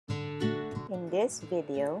In this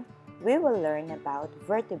video, we will learn about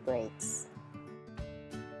vertebrates.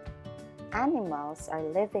 Animals are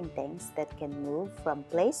living things that can move from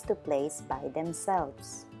place to place by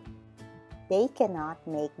themselves. They cannot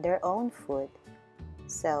make their own food,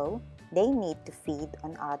 so they need to feed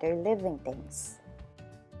on other living things.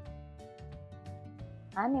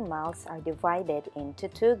 Animals are divided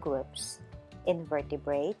into two groups,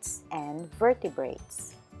 invertebrates and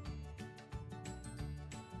vertebrates.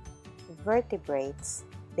 Vertebrates,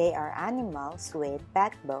 they are animals with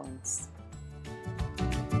backbones.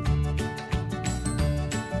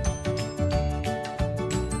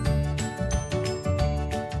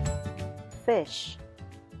 Fish,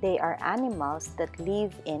 they are animals that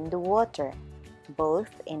live in the water,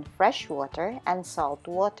 both in fresh water and salt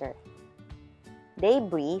water. They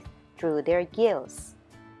breathe through their gills.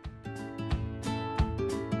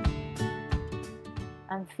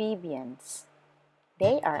 Amphibians,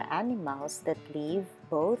 they are animals that live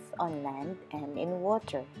both on land and in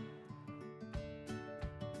water.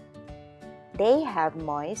 They have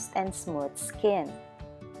moist and smooth skin.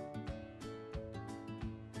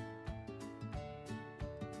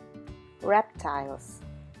 Reptiles,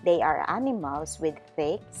 they are animals with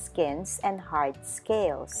thick skins and hard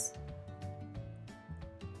scales.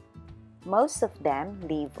 Most of them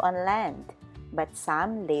live on land, but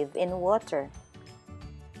some live in water.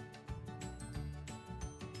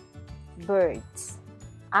 Birds.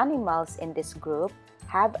 Animals in this group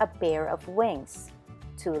have a pair of wings,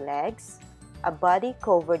 two legs, a body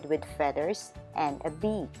covered with feathers, and a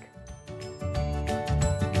beak.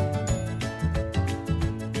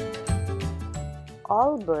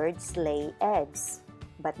 All birds lay eggs,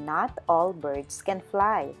 but not all birds can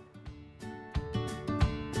fly.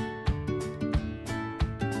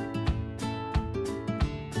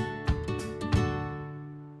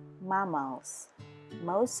 Mammals.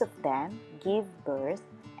 Most of them give birth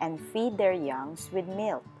and feed their youngs with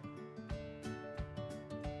milk.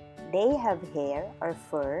 They have hair or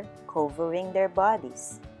fur covering their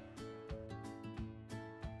bodies.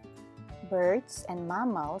 Birds and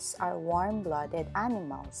mammals are warm-blooded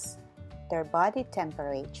animals. Their body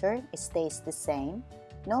temperature stays the same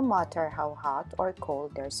no matter how hot or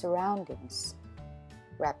cold their surroundings.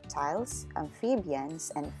 Reptiles,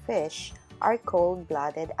 amphibians, and fish are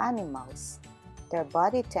cold-blooded animals. Their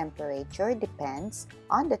body temperature depends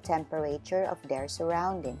on the temperature of their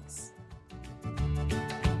surroundings.